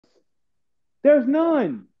There's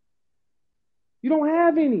none. You don't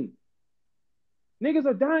have any. Niggas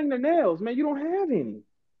are dying their nails, man. You don't have any.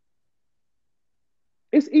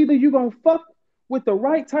 It's either you gonna fuck with the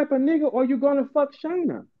right type of nigga or you're gonna fuck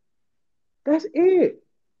China. That's it.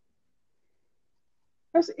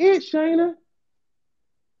 That's it, Shayna.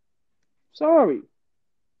 Sorry.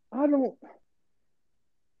 I don't.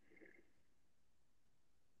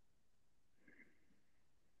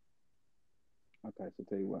 Okay, so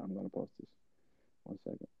tell you what, I'm gonna post this. 1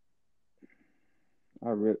 second.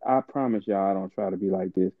 I promise y'all I don't try to be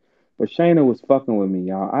like this. But Shayna was fucking with me,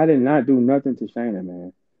 y'all. I did not do nothing to Shayna,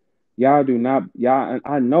 man. Y'all do not y'all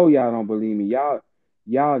I know y'all don't believe me.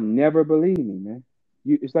 Y'all never believe me, man.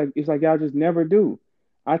 It's like y'all just never do.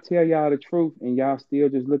 I tell y'all the truth and y'all still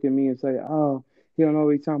just look at me and say, "Oh, he don't know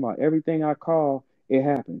what he's talking about." Everything I call, it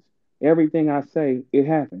happens. Everything I say, it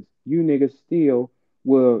happens. You niggas still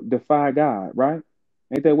will defy God, right?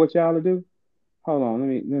 Ain't that what y'all do? Hold on,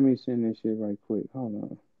 let me send this shit right quick. Hold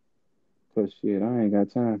on. Cause shit, I ain't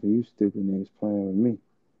got time for you stupid niggas playing with me.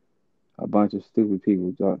 A bunch of stupid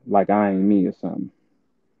people like I ain't me or something.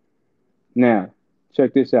 Now,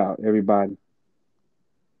 check this out, everybody.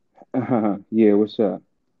 Yeah, what's up?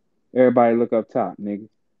 Everybody look up top, nigga.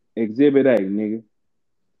 Exhibit A, nigga.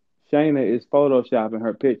 Shayna is photoshopping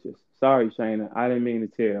her pictures. Sorry, Shayna, I didn't mean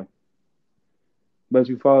to tell. But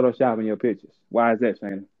you photoshopping your pictures. Why is that,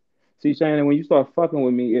 Shayna? See, Shayna, when you start fucking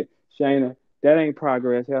with me, Shayna, that ain't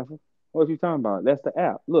progress, heifer. What you talking about? That's the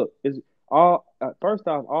app. Look, it's all. First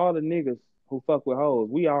off, all the niggas who fuck with hoes,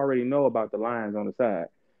 we already know about the lines on the side.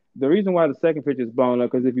 The reason why the second picture is blown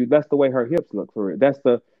up because if you that's the way her hips look for it. That's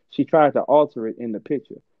the she tried to alter it in the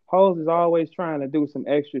picture. Hoes is always trying to do some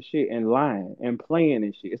extra shit and lying and playing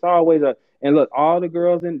and shit. It's always a and look, all the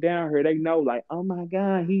girls in down here, they know like, oh my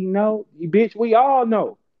god, he know, bitch. We all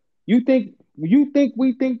know. You think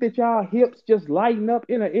we think that y'all hips just lighten up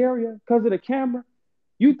in an area because of the camera?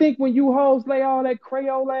 You think when you hoes lay all that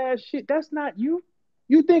Creole ass shit, that's not you?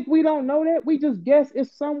 You think we don't know that? We just guess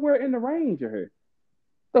it's somewhere in the range of her.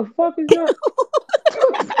 The fuck is y'all?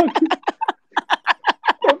 the fuck is,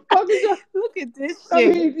 the fuck is y'all? Look at this I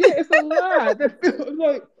shit. mean, yeah, it's a lie. That feels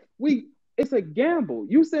like we. It's a gamble.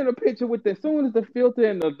 You send a picture with as soon as the filter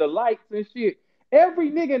and the lights and shit.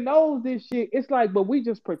 Every nigga knows this shit. It's like, but we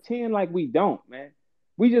just pretend like we don't, man.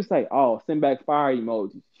 We just say, oh, send back fire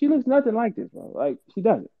emojis. She looks nothing like this, bro. Like she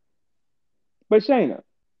doesn't. But Shayna,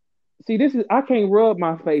 see, this is I can't rub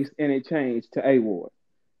my face and it changed to A Ward.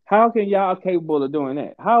 How can y'all capable of doing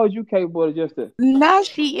that? How is you capable of just to Now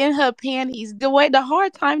she in her panties. The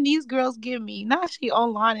hard time these girls give me. Now she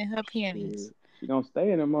online in her panties. shit? She gonna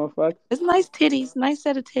stay in them motherfuckers. It's nice titties, nice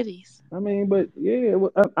set of titties. I mean, but yeah,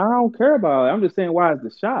 I don't care about it. I'm just saying, why is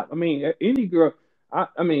the shop? I mean, any girl.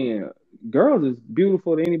 I mean, girls is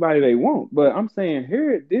beautiful to anybody they want. But I'm saying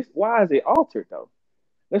here, this why is it altered though?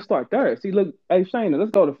 Let's start there. See, look, hey Shayna,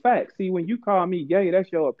 let's go to facts. See, when you call me gay,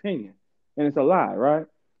 that's your opinion, and it's a lie, right?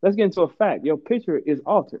 Let's get into a fact. Your picture is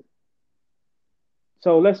altered.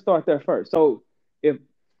 So let's start there first. So if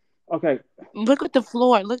okay, Look at the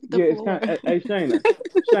floor. Look at the yeah, it's floor. kind of, hey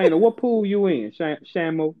Shayna, what pool you in?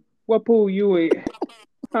 Shamu, what pool you in?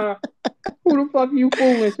 Huh? Who the fuck you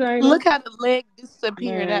fooling, Shayna? Look how the leg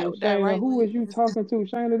disappeared. Man, That Shayna, right who is leg you just dis- talking to,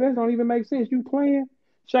 Shayna? That don't even make sense. You playing?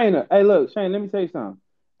 Shayna, hey, look, Shayna, let me tell you something.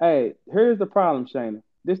 Hey, here's the problem, Shayna.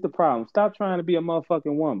 This the problem. Stop trying to be a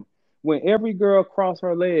motherfucking woman. When every girl cross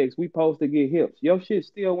her legs, we supposed to get hips. Your shit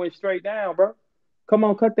still went straight down, bro. Come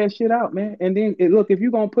on, cut that shit out, man. And then look, if you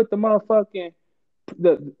gonna put the motherfucking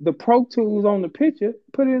the Pro Tools on the picture,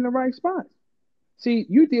 put it in the right spot. See,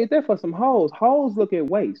 you did that for some hoes. Hoes look at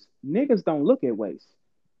waist. Niggas don't look at waist.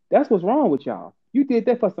 That's what's wrong with y'all. You did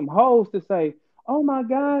that for some hoes to say, "Oh my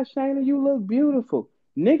God, Shayna, you look beautiful."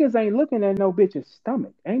 Niggas ain't looking at no bitch's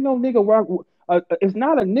stomach. Ain't no nigga rock. It's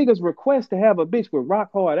not a nigga's request to have a bitch with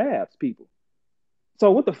rock hard abs, people.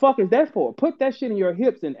 So what the fuck is that for? Put that shit in your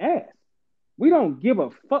hips and ass. We don't give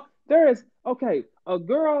a fuck. There is okay. A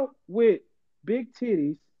girl with big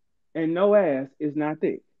titties and no ass is not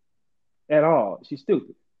thick at all. She's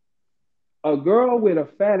stupid. A girl with a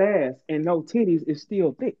fat ass and no titties is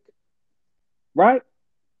still thick, right?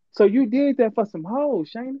 So you did that for some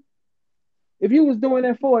hoes, Shayna. If you was doing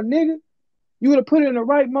that for a nigga, you would have put it in the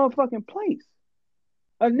right motherfucking place.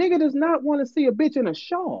 A nigga does not want to see a bitch in a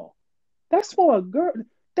shawl. That's for a girl.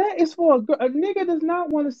 That is for a girl. A nigga does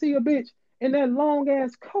not want to see a bitch in that long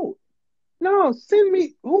ass coat. No, send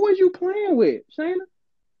me. Who is you playing with, Shayna?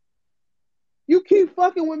 You keep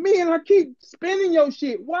fucking with me and I keep spinning your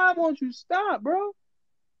shit. Why won't you stop, bro?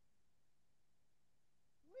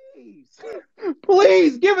 Please,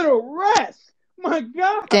 please give it a rest. My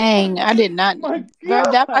God. Dang, I did not. My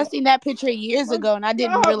Verb, that I God. seen that picture years My ago, and I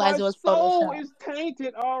didn't God, realize my it was soul Photoshop. is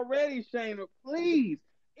tainted already, Shayna. Please.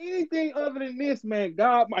 Anything other than this, man,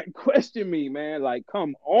 God might question me, man. Like,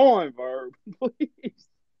 come on, Verb. Please.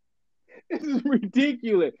 This is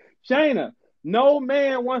ridiculous. Shayna, no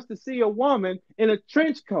man wants to see a woman in a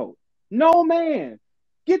trench coat. No man.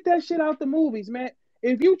 Get that shit out the movies, man.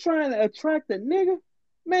 If you trying to attract a nigga,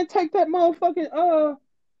 man, take that motherfucking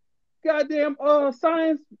goddamn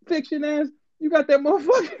science fiction ass. You got that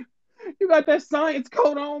motherfucking you got that science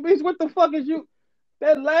coat on, bitch. What the fuck is you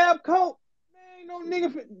that lab coat? Man, ain't no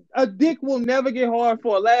nigga a dick will never get hard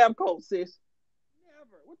for a lab coat, sis.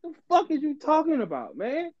 Never. What the fuck is you talking about,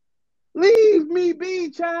 man? Leave me be,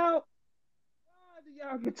 child. Why do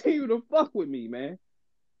y'all continue to fuck with me, man?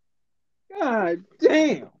 God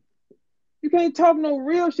damn. You can't talk no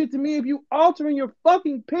real shit to me if you altering your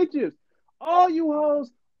fucking pictures. All you hoes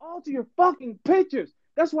alter your fucking pictures.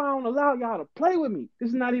 That's why I don't allow y'all to play with me. This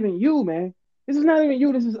is not even you, man. This is not even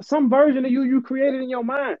you. This is some version of you created in your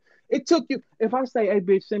mind. It took you, if I say, hey,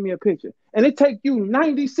 bitch, send me a picture, and it take you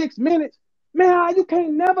 96 minutes, man, you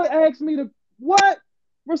can't never ask me to, what?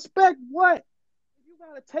 Respect what? You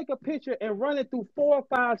gotta take a picture and run it through 4 or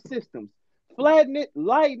 5 systems, flatten it,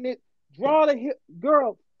 lighten it, draw the hip.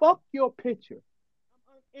 Girl, fuck your picture.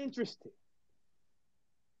 I'm uninterested.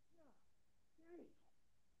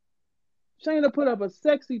 Shayna put up a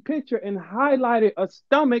sexy picture and highlighted a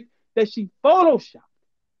stomach that she photoshopped.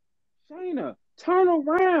 Shayna, turn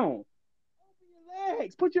around. Open your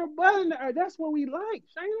legs. Put your butt in there. That's what we like,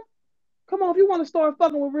 Shayna. Come on, if you want to start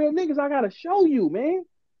fucking with real niggas, I gotta show you, man.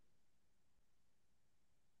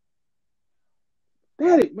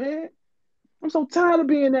 That it, man. I'm so tired of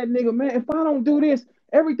being that nigga, man. If I don't do this,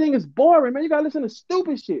 everything is boring, man. You gotta listen to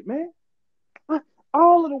stupid shit, man. I,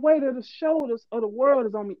 all of the weight of the shoulders of the world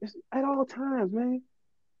is on me at all times, man.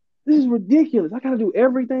 This is ridiculous. I gotta do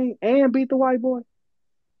everything and beat the white boy.